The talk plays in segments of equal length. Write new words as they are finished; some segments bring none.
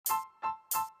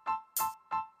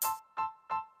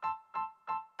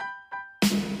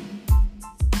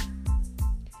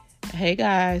Hey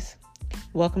guys,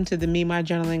 welcome to the Me, My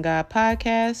Journaling Guide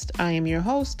podcast. I am your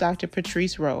host, Dr.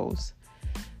 Patrice Rose.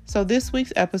 So this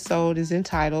week's episode is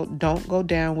entitled, Don't Go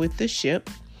Down with the Ship.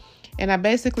 And I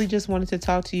basically just wanted to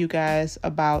talk to you guys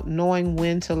about knowing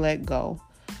when to let go.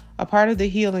 A part of the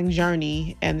healing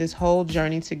journey and this whole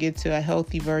journey to get to a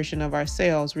healthy version of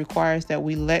ourselves requires that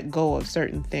we let go of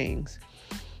certain things.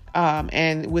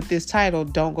 And with this title,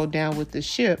 Don't Go Down with the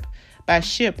Ship, by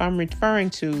ship, I'm referring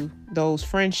to those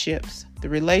friendships, the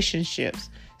relationships,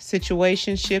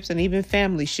 situationships, and even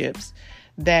family ships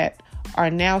that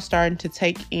are now starting to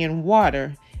take in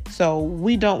water. So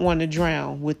we don't want to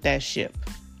drown with that ship.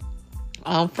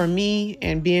 For me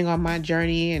and being on my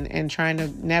journey and trying to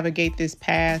navigate this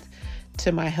path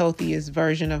to my healthiest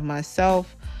version of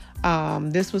myself,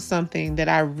 this was something that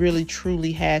I really,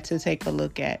 truly had to take a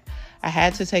look at. I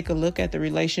had to take a look at the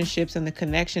relationships and the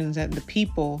connections and the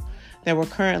people that were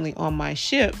currently on my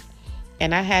ship.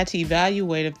 And I had to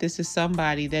evaluate if this is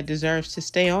somebody that deserves to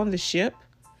stay on the ship,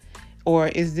 or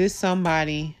is this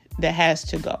somebody that has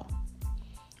to go?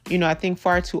 You know, I think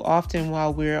far too often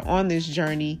while we're on this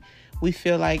journey, we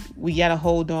feel like we got to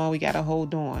hold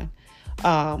on.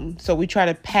 So we try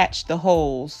to patch the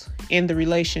holes in the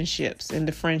relationships, in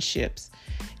the friendships.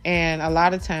 And a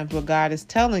lot of times what God is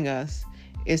telling us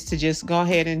is to just go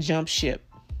ahead and jump ship.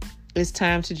 It's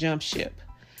time to jump ship.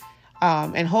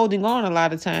 And holding on a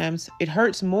lot of times, it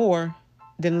hurts more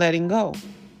than letting go.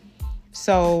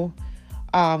 So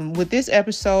with this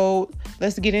episode,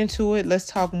 let's get into it. Let's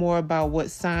talk more about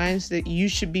what signs that you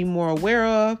should be more aware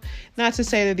of. Not to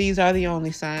say that these are the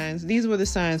only signs. These were the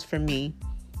signs for me.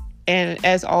 And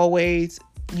as always,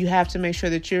 you have to make sure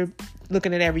that you're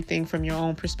looking at everything from your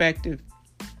own perspective.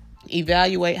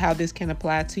 Evaluate how this can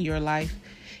apply to your life.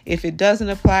 If it doesn't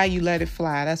apply, you let it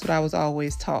fly. That's what I was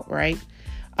always taught, right?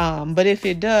 But if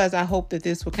it does, I hope that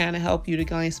this will kind of help you to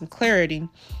gain some clarity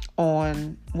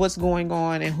on what's going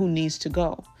on and who needs to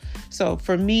go. So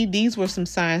for me, these were some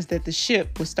signs that the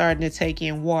ship was starting to take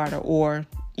in water, or,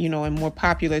 you know, in more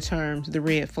popular terms, the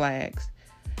red flags.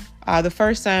 The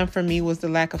first sign for me was the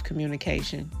lack of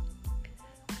communication.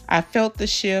 I felt the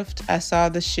shift. I saw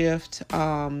the shift.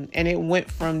 And it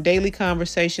went from daily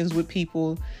conversations with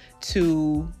people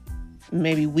to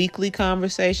maybe weekly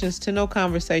conversations to no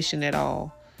conversation at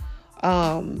all.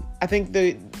 I think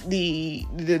the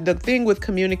thing with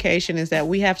communication is that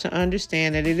we have to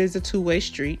understand that it is a two-way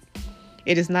street.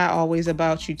 It is not always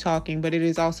about you talking, but it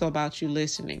is also about you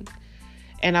listening.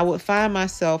 And I would find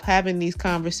myself having these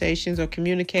conversations or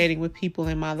communicating with people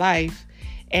in my life.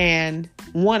 And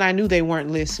one, I knew they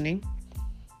weren't listening.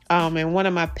 And one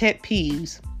of my pet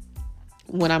peeves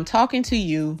when I'm talking to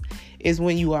you is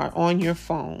when you are on your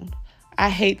phone.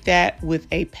 I hate that with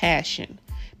a passion,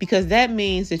 because that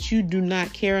means that you do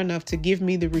not care enough to give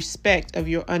me the respect of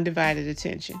your undivided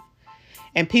attention.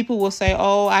 And people will say,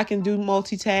 oh, I can do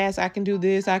multitask. I can do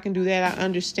this. I can do that. I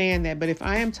understand that. But if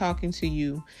I am talking to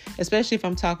you, especially if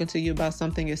I'm talking to you about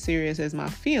something as serious as my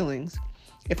feelings,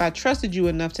 if I trusted you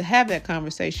enough to have that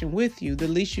conversation with you, the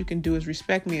least you can do is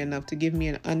respect me enough to give me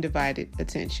an undivided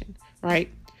attention,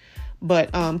 right?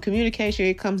 But communication,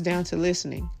 it comes down to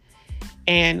listening.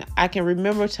 And I can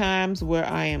remember times where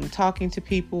I am talking to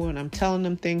people and I'm telling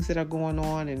them things that are going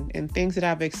on and things that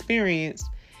I've experienced.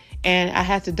 And I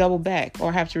have to double back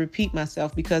or have to repeat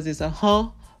myself because it's a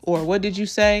or what did you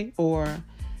say? Or,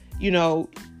 you know,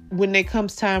 when it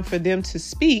comes time for them to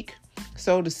speak,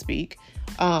 so to speak,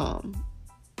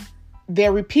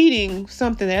 they're repeating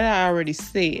something that I already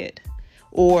said,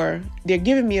 or they're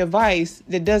giving me advice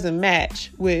that doesn't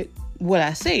match with what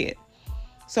I said.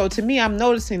 So to me, I'm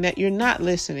noticing that you're not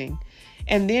listening.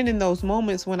 And then in those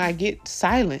moments when I get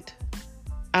silent,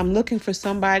 I'm looking for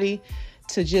somebody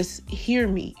to just hear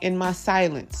me in my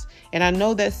silence. And I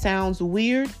know that sounds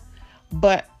weird,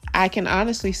 but I can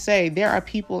honestly say there are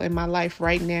people in my life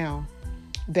right now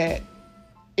that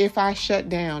if I shut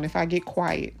down, if I get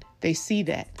quiet, they see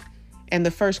that. And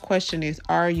the first question is,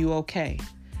 are you okay?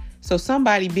 So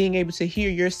somebody being able to hear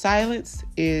your silence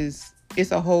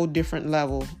it's a whole different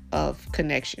level of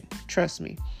connection. Trust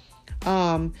me.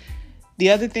 The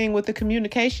other thing with the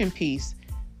communication piece,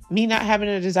 me not having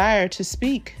a desire to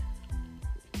speak.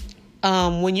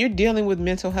 When you're dealing with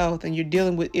mental health and you're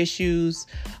dealing with issues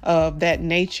of that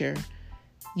nature,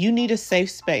 you need a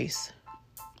safe space.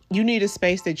 You need a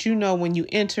space that you know when you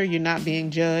enter, you're not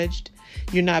being judged.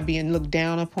 You're not being looked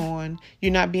down upon.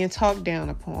 You're not being talked down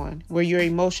upon, where your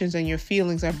emotions and your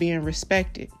feelings are being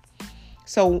respected.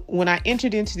 So when I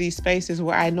entered into these spaces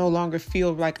where I no longer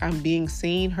feel like I'm being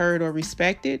seen, heard, or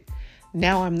respected,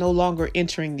 now I'm no longer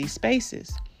entering these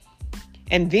spaces.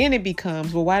 And then it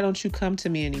becomes, well, why don't you come to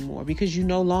me anymore? Because you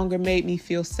no longer made me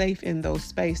feel safe in those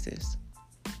spaces.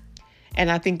 And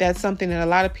I think that's something that a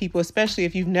lot of people, especially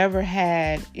if you've never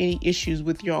had any issues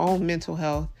with your own mental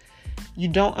health, you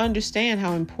don't understand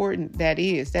how important that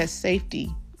is, that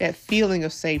safety, that feeling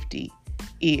of safety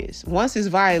is. Once it's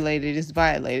violated, it's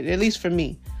violated, at least for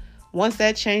me. Once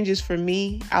that changes for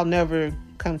me, I'll never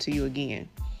come to you again.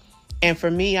 And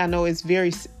for me, I know it's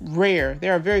very rare.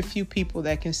 There are very few people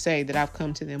that can say that I've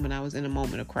come to them when I was in a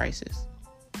moment of crisis.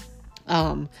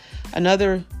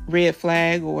 Another red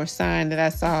flag or sign that I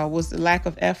saw was the lack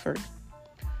of effort.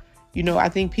 I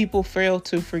think people fail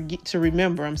to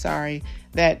remember,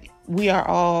 that we are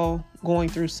all going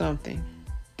through something.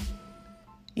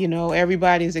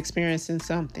 Everybody is experiencing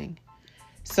something.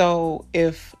 So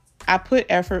if I put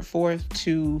effort forth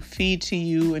to feed to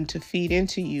you and to feed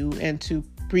into you and to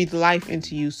breathe life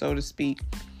into you, so to speak,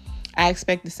 I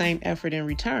expect the same effort in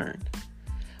return.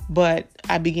 But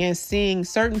I began seeing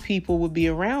certain people would be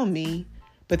around me,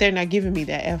 but they're not giving me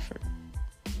that effort.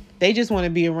 They just want to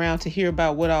be around to hear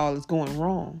about what all is going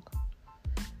wrong.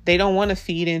 They don't want to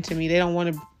feed into me. They don't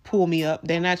want to pull me up.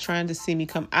 They're not trying to see me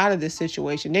come out of this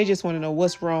situation. They just want to know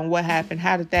what's wrong, what happened,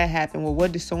 how did that happen? Well,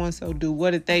 what did so-and-so do?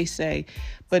 What did they say?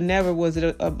 But never was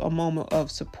it a moment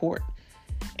of support.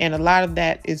 And a lot of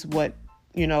that is what,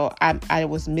 I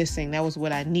was missing. That was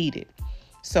what I needed.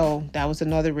 So that was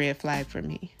another red flag for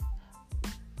me.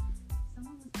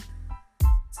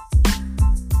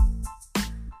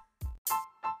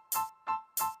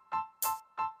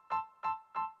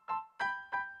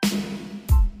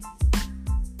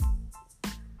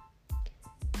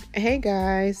 Hey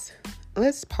guys,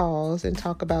 let's pause and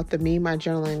talk about the Me, My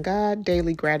Journaling God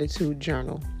Daily Gratitude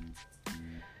Journal.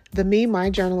 The Me, My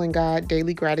Journaling God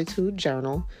Daily Gratitude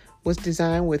Journal was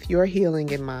designed with your healing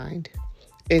in mind.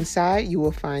 Inside, you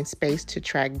will find space to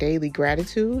track daily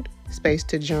gratitude, space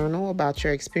to journal about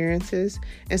your experiences,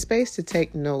 and space to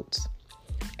take notes.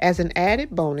 As an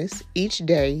added bonus, each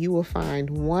day you will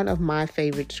find one of my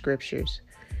favorite scriptures.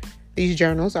 These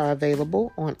journals are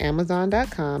available on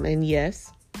Amazon.com, and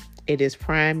yes, it is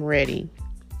Prime ready.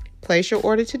 Place your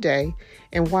order today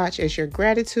and watch as your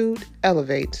gratitude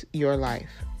elevates your life.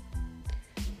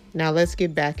 Now let's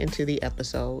get back into the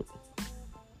episode.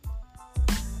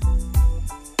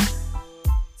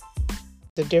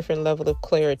 A different level of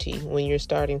clarity when you're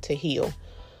starting to heal.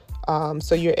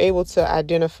 So you're able to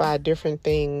identify different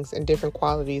things and different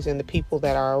qualities in the people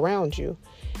that are around you.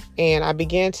 And I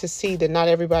began to see that not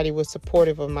everybody was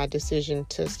supportive of my decision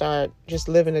to start just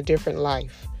living a different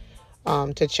life,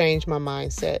 to change my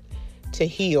mindset, to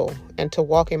heal, and to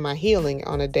walk in my healing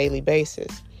on a daily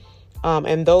basis.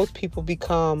 And those people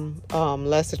become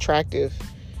less attractive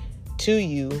to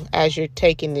you as you're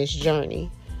taking this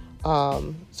journey.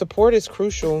 Support is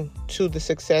crucial to the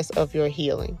success of your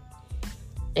healing.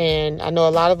 And I know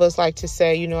a lot of us like to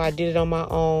say, I did it on my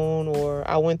own or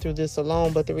I went through this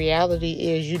alone. But the reality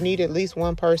is you need at least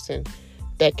one person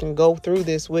that can go through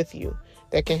this with you,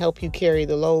 that can help you carry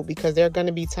the load, because there are going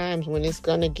to be times when it's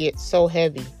going to get so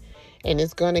heavy and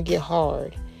it's going to get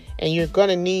hard. And you're going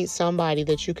to need somebody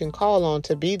that you can call on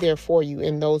to be there for you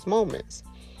in those moments.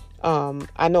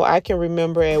 I know I can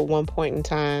remember at one point in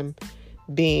time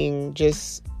being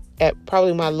just at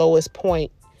probably my lowest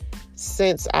point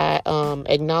since I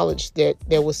acknowledged that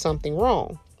there was something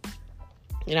wrong.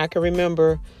 And I can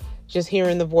remember just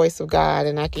hearing the voice of God,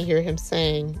 and I can hear him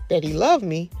saying that he loved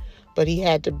me, but he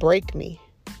had to break me.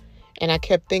 And I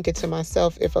kept thinking to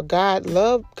myself, if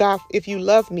you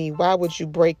love me, why would you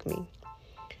break me?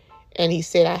 And he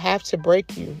said, I have to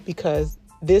break you because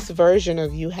this version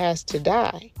of you has to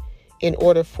die in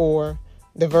order for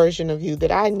the version of you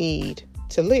that I need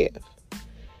to live.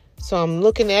 So I'm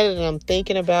looking at it and I'm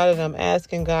thinking about it. And I'm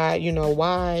asking God,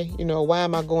 why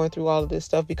am I going through all of this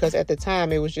stuff? Because at the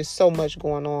time it was just so much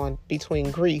going on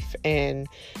between grief and,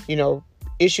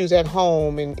 issues at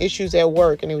home and issues at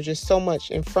work. And it was just so much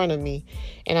in front of me.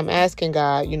 And I'm asking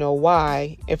God,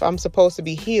 why, if I'm supposed to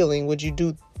be healing, would you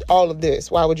do all of this?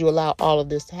 Why would you allow all of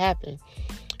this to happen?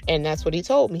 And that's what he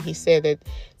told me. He said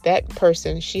that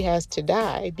person, she has to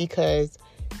die because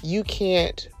you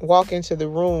can't walk into the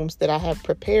rooms that I have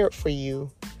prepared for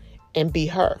you and be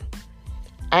her.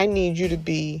 I need you to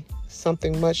be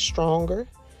something much stronger,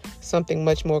 something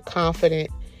much more confident,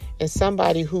 and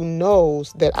somebody who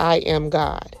knows that I am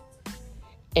God.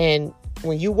 And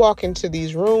when you walk into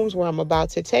these rooms where I'm about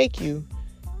to take you,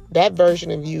 that version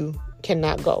of you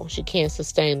cannot go. She can't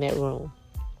sustain that room.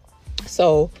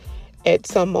 So at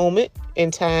some moment in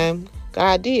time,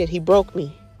 God did. He broke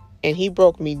me, and he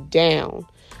broke me down.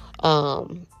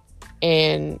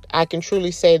 And I can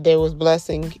truly say there was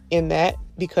blessing in that,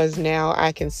 because now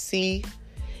I can see.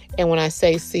 And when I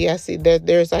say see, I see that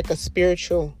there's like a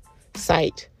spiritual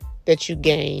sight that you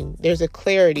gain. There's a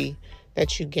clarity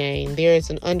that you gain. There is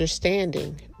an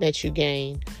understanding that you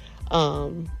gain.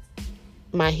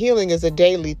 My healing is a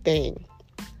daily thing.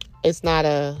 It's not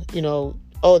a,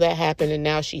 oh, that happened and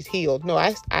now she's healed. No,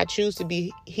 I choose to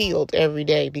be healed every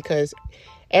day, because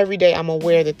every day I'm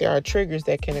aware that there are triggers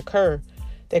that can occur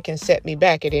that can set me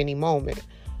back at any moment.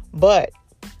 But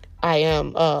I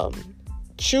am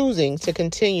choosing to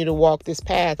continue to walk this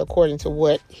path according to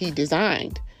what he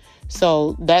designed.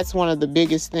 So that's one of the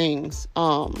biggest things.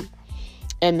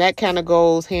 And that kind of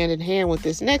goes hand in hand with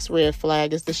this next red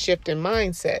flag, is the shift in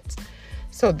mindsets.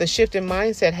 So the shift in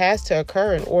mindset has to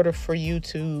occur in order for you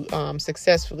to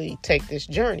successfully take this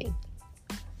journey.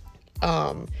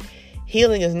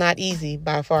 Healing is not easy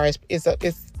by far.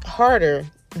 It's harder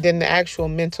than the actual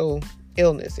mental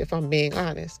illness, if I'm being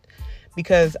honest,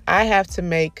 because I have to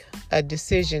make a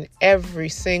decision every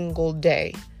single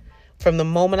day from the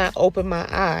moment I open my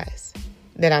eyes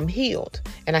that I'm healed,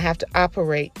 and I have to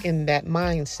operate in that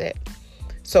mindset.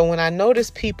 So when I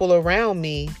notice people around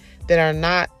me that are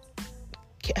not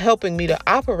helping me to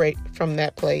operate from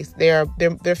that place, they're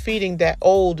feeding that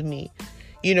old me.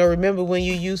 Remember when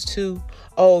you used to,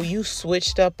 oh, you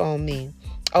switched up on me.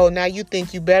 Oh, now you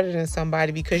think you're better than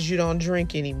somebody because you don't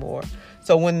drink anymore.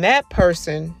 So when that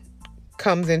person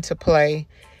comes into play,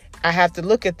 I have to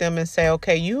look at them and say,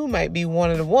 okay, you might be one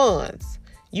of the ones.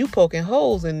 You poking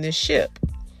holes in this ship.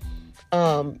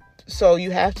 So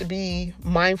you have to be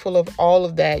mindful of all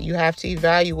of that. You have to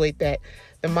evaluate that.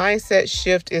 The mindset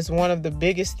shift is one of the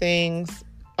biggest things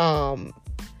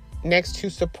next to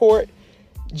support,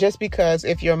 just because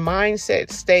if your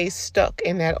mindset stays stuck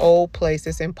in that old place,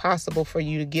 it's impossible for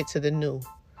you to get to the new.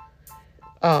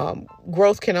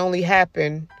 Growth can only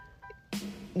happen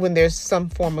when there's some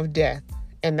form of death.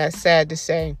 And that's sad to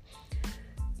say.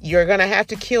 You're going to have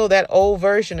to kill that old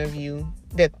version of you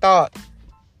that thought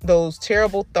those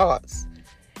terrible thoughts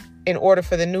in order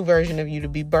for the new version of you to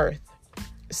be birthed.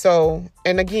 So,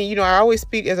 and again, I always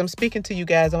speak, as I'm speaking to you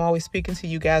guys, I'm always speaking to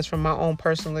you guys from my own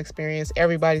personal experience.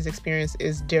 Everybody's experience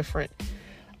is different.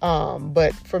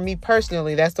 But for me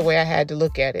personally, that's the way I had to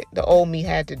look at it. The old me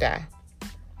had to die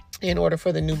in order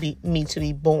for the new me to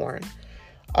be born.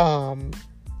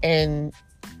 And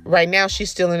right now she's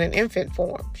still in an infant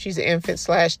form. She's an infant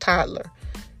 / toddler,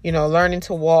 learning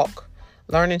to walk,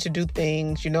 learning to do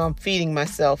things, I'm feeding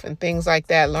myself and things like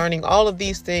that, learning all of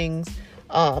these things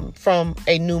from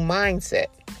a new mindset,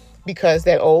 because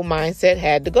that old mindset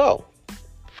had to go.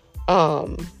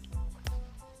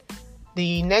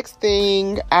 The next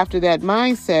thing after that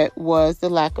mindset was the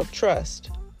lack of trust.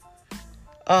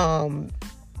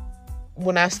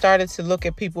 When I started to look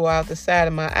at people out the side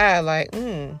of my eye, like,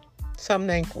 something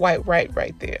ain't quite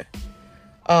right there.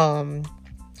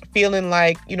 Feeling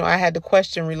like, I had to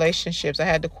question relationships. I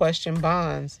had to question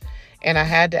bonds. And I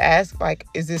had to ask, like,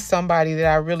 is this somebody that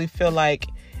I really feel like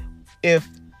if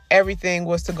everything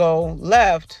was to go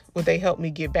left, would they help me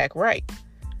get back right?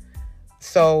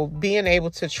 So being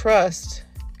able to trust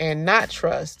and not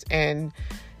trust, and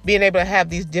being able to have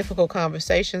these difficult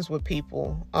conversations with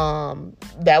people,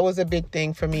 that was a big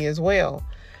thing for me as well,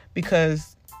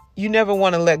 because you never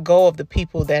want to let go of the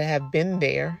people that have been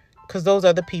there, because those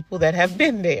are the people that have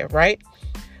been there, right?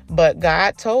 But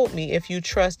God told me, if you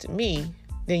trust me,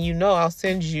 then I'll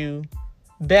send you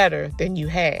better than you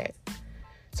had.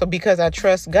 So because I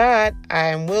trust God, I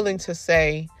am willing to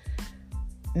say,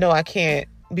 no, I can't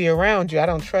be around you. I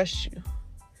don't trust you.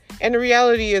 And the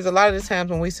reality is, a lot of the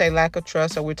times when we say lack of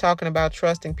trust, or we're talking about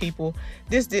trusting people,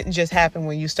 this didn't just happen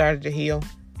when you started to heal.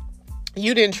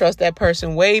 You didn't trust that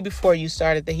person way before you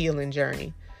started the healing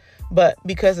journey. But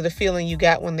because of the feeling you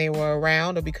got when they were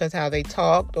around, or because how they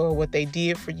talked or what they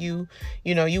did for you,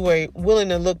 you were willing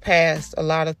to look past a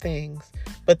lot of things.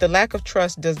 But the lack of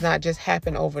trust does not just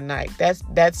happen overnight.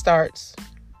 That starts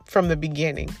from the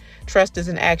beginning. Trust is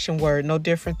an action word, no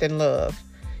different than love.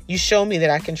 You show me that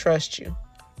I can trust you.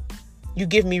 You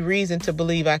give me reason to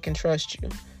believe I can trust you.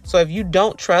 So if you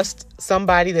don't trust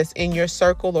somebody that's in your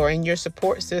circle or in your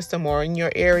support system or in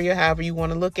your area, however you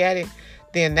want to look at it,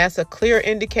 then that's a clear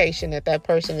indication that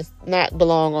person is not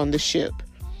belong on the ship,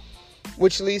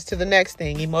 which leads to the next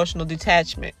thing, emotional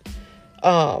detachment.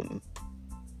 On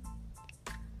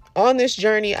this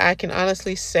journey, I can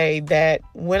honestly say that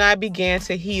when I began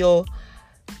to heal,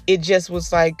 it just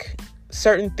was like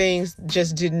certain things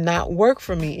just did not work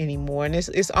for me anymore. And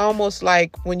it's almost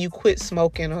like when you quit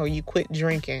smoking or you quit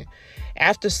drinking.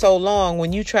 After so long,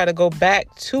 when you try to go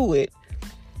back to it,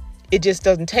 it just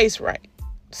doesn't taste right.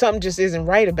 something just isn't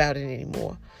right about it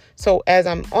anymore. So as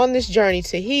I'm on this journey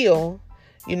to heal,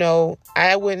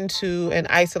 I went into an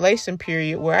isolation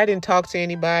period where I didn't talk to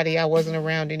anybody. I wasn't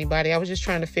around anybody. I was just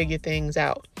trying to figure things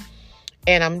out.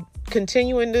 And I'm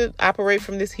continuing to operate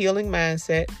from this healing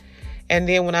mindset. And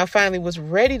then when I finally was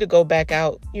ready to go back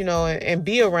out, and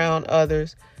be around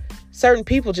others, certain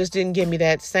people just didn't give me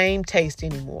that same taste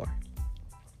anymore.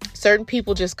 Certain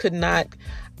people just could not.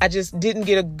 I just didn't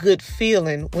get a good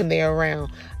feeling when they're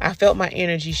around. I felt my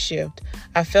energy shift.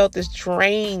 I felt this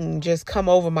drain just come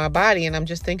over my body. And I'm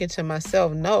just thinking to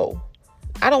myself, no,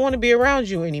 I don't want to be around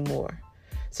you anymore.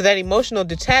 So that emotional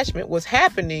detachment was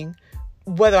happening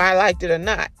whether I liked it or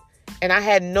not. And I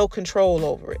had no control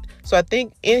over it. So I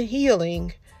think in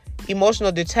healing,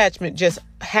 emotional detachment just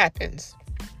happens.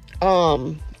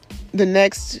 The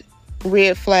next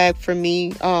red flag for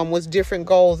me was different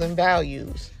goals and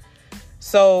values.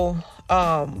 So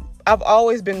I've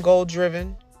always been goal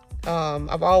driven.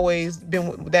 I've always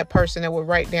been that person that would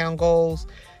write down goals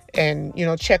and,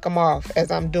 check them off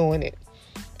as I'm doing it.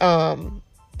 And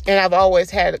I've always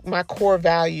had my core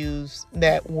values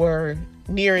that were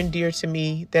near and dear to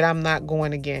me that I'm not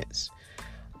going against.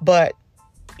 But,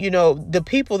 the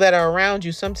people that are around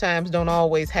you sometimes don't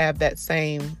always have that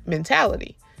same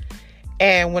mentality.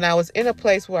 And when I was in a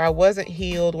place where I wasn't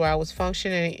healed, where I was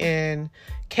functioning in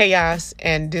chaos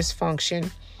and dysfunction,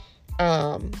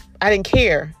 I didn't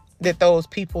care that those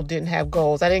people didn't have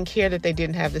goals. I didn't care that they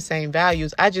didn't have the same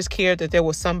values. I just cared that there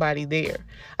was somebody there.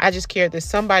 I just cared that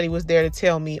somebody was there to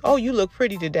tell me, oh, you look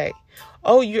pretty today.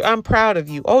 Oh, I'm proud of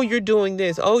you. Oh, you're doing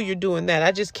this. Oh, you're doing that.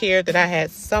 I just cared that I had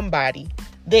somebody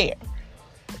there.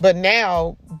 But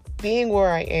now, being where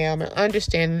I am and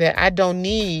understanding that I don't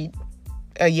need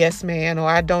a yes man, or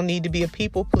I don't need to be a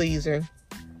people pleaser,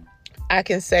 I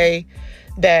can say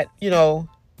that, you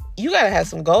got to have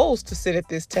some goals to sit at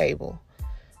this table.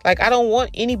 Like, I don't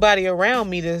want anybody around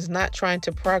me that's not trying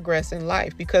to progress in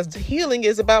life, because healing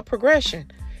is about progression.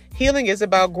 Healing is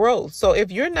about growth. So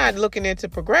if you're not looking into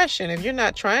progression, if you're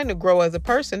not trying to grow as a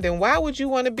person, then why would you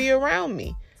want to be around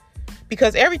me?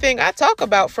 Because everything I talk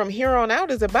about from here on out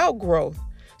is about growth.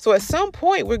 So at some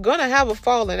point, we're going to have a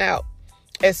falling out.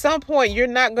 At some point, you're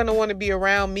not going to want to be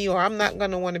around me, or I'm not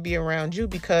going to want to be around you,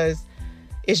 because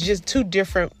it's just two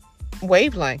different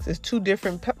wavelengths. It's two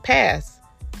different paths.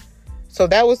 So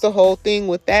that was the whole thing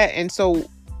with that. And so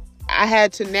I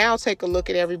had to now take a look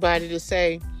at everybody to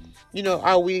say,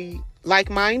 are we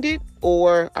like-minded,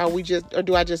 or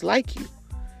do I just like you?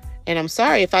 And I'm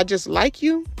sorry, if I just like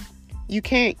you, you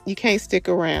can't stick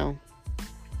around.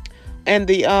 And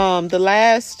the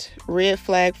last red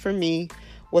flag for me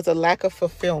was a lack of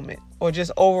fulfillment, or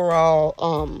just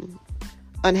overall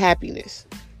unhappiness.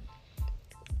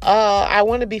 I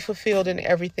want to be fulfilled in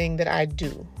everything that I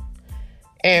do.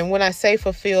 And when I say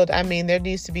fulfilled, I mean there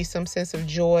needs to be some sense of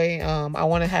joy. I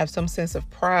want to have some sense of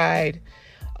pride.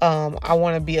 I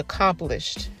want to be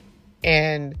accomplished.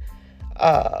 And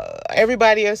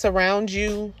everybody else around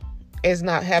you is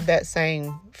not have that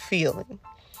same feeling.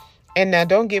 And now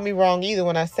don't get me wrong either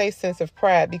when I say sense of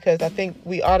pride, because I think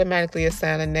we automatically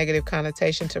assign a negative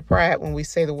connotation to pride when we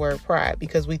say the word pride,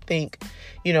 because we think,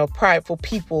 prideful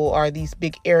people are these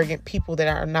big arrogant people that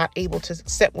are not able to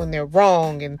accept when they're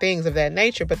wrong and things of that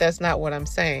nature. But that's not what I'm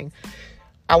saying.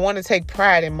 I want to take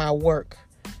pride in my work.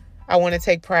 I want to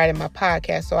take pride in my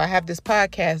podcast. So I have this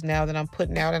podcast now that I'm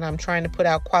putting out, and I'm trying to put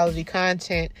out quality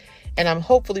content. And I'm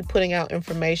hopefully putting out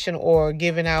information or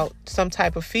giving out some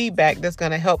type of feedback that's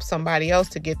going to help somebody else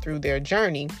to get through their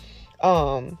journey.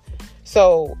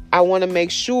 So I want to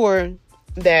make sure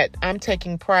that I'm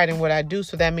taking pride in what I do.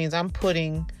 So that means I'm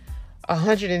putting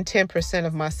 110%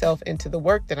 of myself into the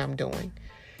work that I'm doing.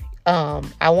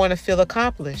 I want to feel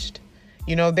accomplished.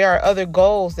 There are other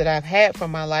goals that I've had for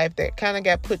my life that kind of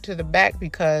got put to the back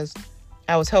because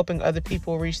I was helping other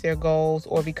people reach their goals,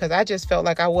 or because I just felt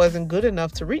like I wasn't good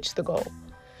enough to reach the goal.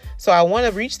 So I want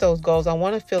to reach those goals. I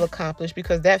want to feel accomplished,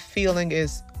 because that feeling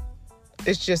it's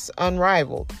just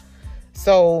unrivaled.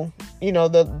 So,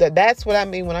 that's what I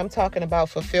mean when I'm talking about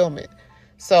fulfillment.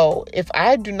 So if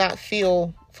I do not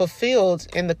feel fulfilled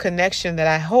in the connection that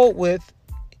I hold with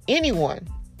anyone,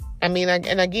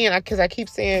 because I keep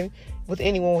saying with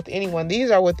anyone,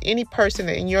 these are with any person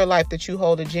in your life that you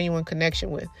hold a genuine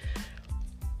connection with.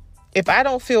 If I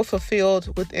don't feel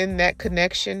fulfilled within that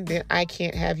connection, then I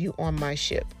can't have you on my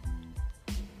ship.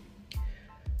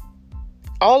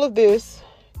 All of this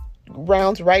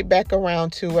rounds right back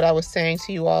around to what I was saying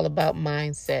to you all about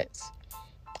mindsets.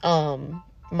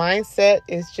 Mindset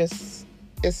is just,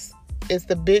 it's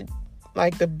the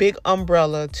big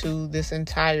umbrella to this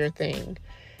entire thing.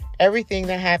 everything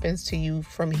that happens to you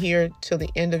from here till the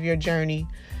end of your journey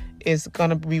is going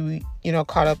to be,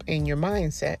 caught up in your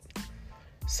mindset.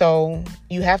 So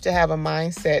you have to have a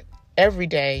mindset every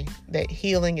day that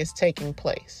healing is taking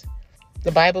place.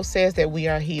 The Bible says that we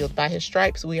are healed. By his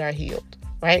stripes, we are healed,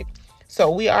 right?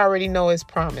 So we already know his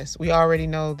promise. We already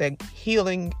know that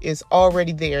healing is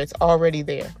already there. It's already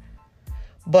there.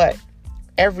 But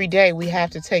every day we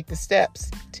have to take the steps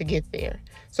to get there.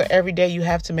 So every day you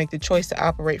have to make the choice to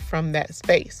operate from that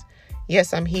space.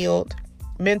 Yes, I'm healed.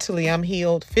 Mentally, I'm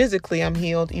healed. Physically, I'm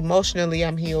healed. Emotionally,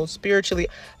 I'm healed. Spiritually,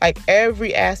 like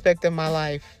every aspect of my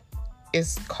life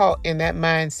is caught in that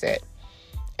mindset.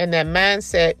 And that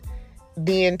mindset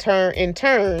being in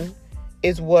turn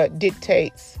is what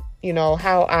dictates,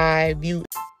 how I view.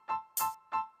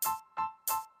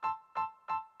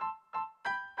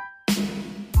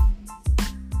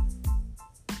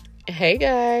 Hey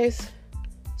guys.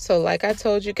 So like I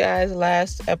told you guys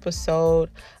last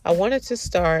episode, I wanted to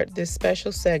start this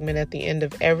special segment at the end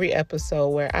of every episode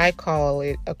where I call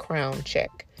it a crown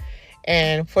check.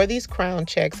 And for these crown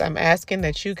checks, I'm asking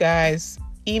that you guys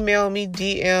email me,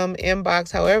 DM,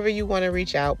 inbox, however you want to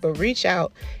reach out, but reach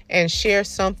out and share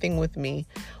something with me,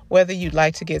 whether you'd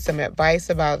like to get some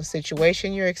advice about a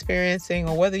situation you're experiencing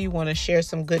or whether you want to share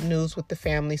some good news with the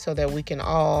family so that we can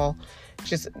all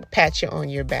just pat you on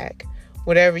your back.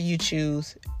 Whatever you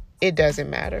choose, it doesn't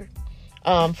matter.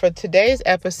 For today's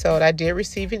episode, I did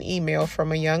receive an email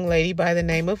from a young lady by the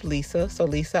name of Lisa. So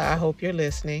Lisa, I hope you're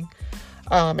listening.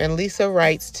 And Lisa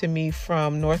writes to me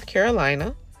from North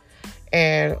Carolina.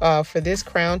 And for this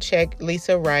crown check,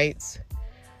 Lisa writes,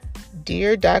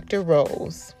 "Dear Dr.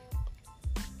 Rose,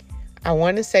 I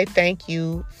want to say thank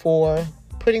you for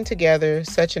putting together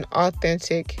such an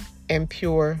authentic and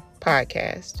pure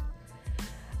podcast.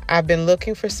 I've been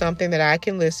looking for something that I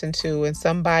can listen to and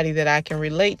somebody that I can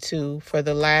relate to for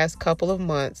the last couple of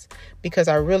months because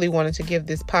I really wanted to give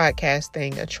this podcast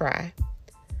thing a try.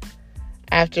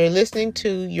 After listening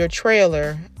to your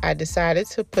trailer, I decided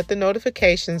to put the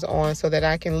notifications on so that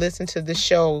I can listen to the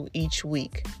show each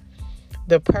week.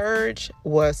 The Purge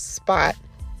was spot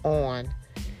on.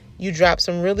 You dropped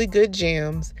some really good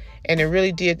gems, and it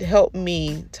really did help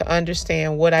me to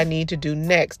understand what I need to do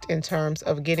next in terms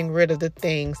of getting rid of the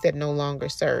things that no longer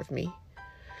serve me.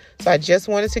 So I just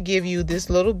wanted to give you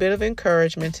this little bit of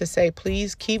encouragement to say,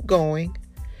 please keep going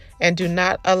and do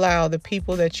not allow the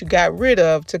people that you got rid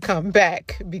of to come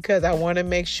back because I want to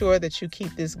make sure that you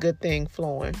keep this good thing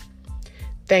flowing.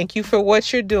 Thank you for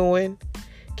what you're doing.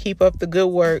 Keep up the good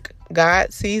work.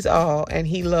 God sees all and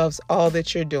he loves all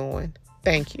that you're doing.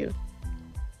 Thank you."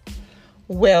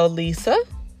 Well, Lisa,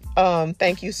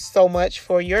 thank you so much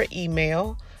for your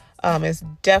email. It's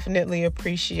definitely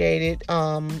appreciated.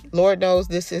 Lord knows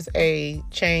this is a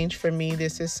change for me.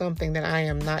 This is something that I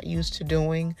am not used to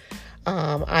doing.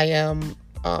 I am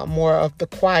more of the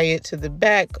quiet to the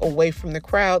back, away from the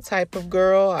crowd type of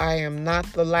girl. I am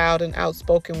not the loud and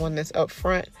outspoken one that's up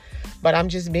front, but I'm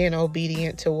just being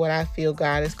obedient to what I feel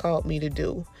God has called me to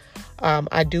do.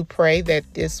 I do pray that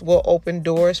this will open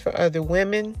doors for other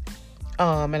women.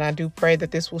 And I do pray that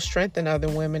this will strengthen other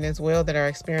women as well that are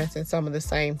experiencing some of the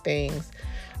same things.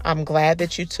 I'm glad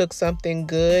that you took something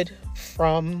good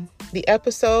from the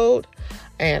episode.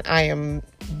 And I am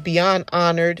beyond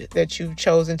honored that you've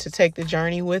chosen to take the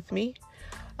journey with me.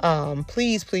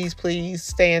 Please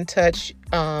stay in touch.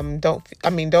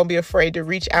 Don't be afraid to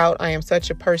reach out. I am such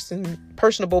a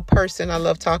personable person. I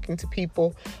love talking to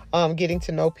people, getting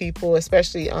to know people,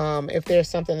 especially if there's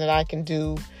something that I can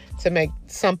do to make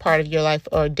some part of your life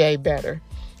or day better.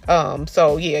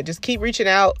 Just keep reaching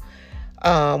out.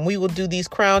 We will do these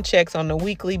crown checks on a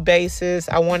weekly basis.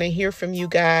 I want to hear from you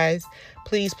guys.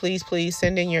 Please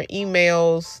send in your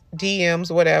emails,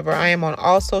 DMs, whatever. I am on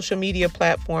all social media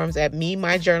platforms at Me,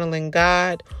 My Journaling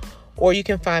God, or you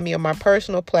can find me on my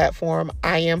personal platform,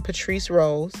 I am Patrice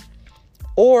Rose,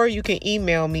 or you can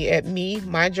email me at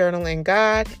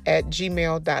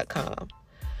memyjournalingGod@gmail.com.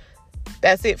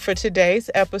 That's it for today's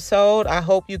episode. I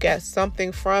hope you got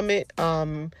something from it.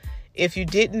 If you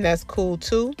didn't, that's cool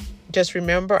too. Just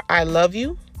remember, I love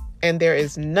you, and there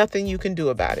is nothing you can do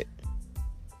about it.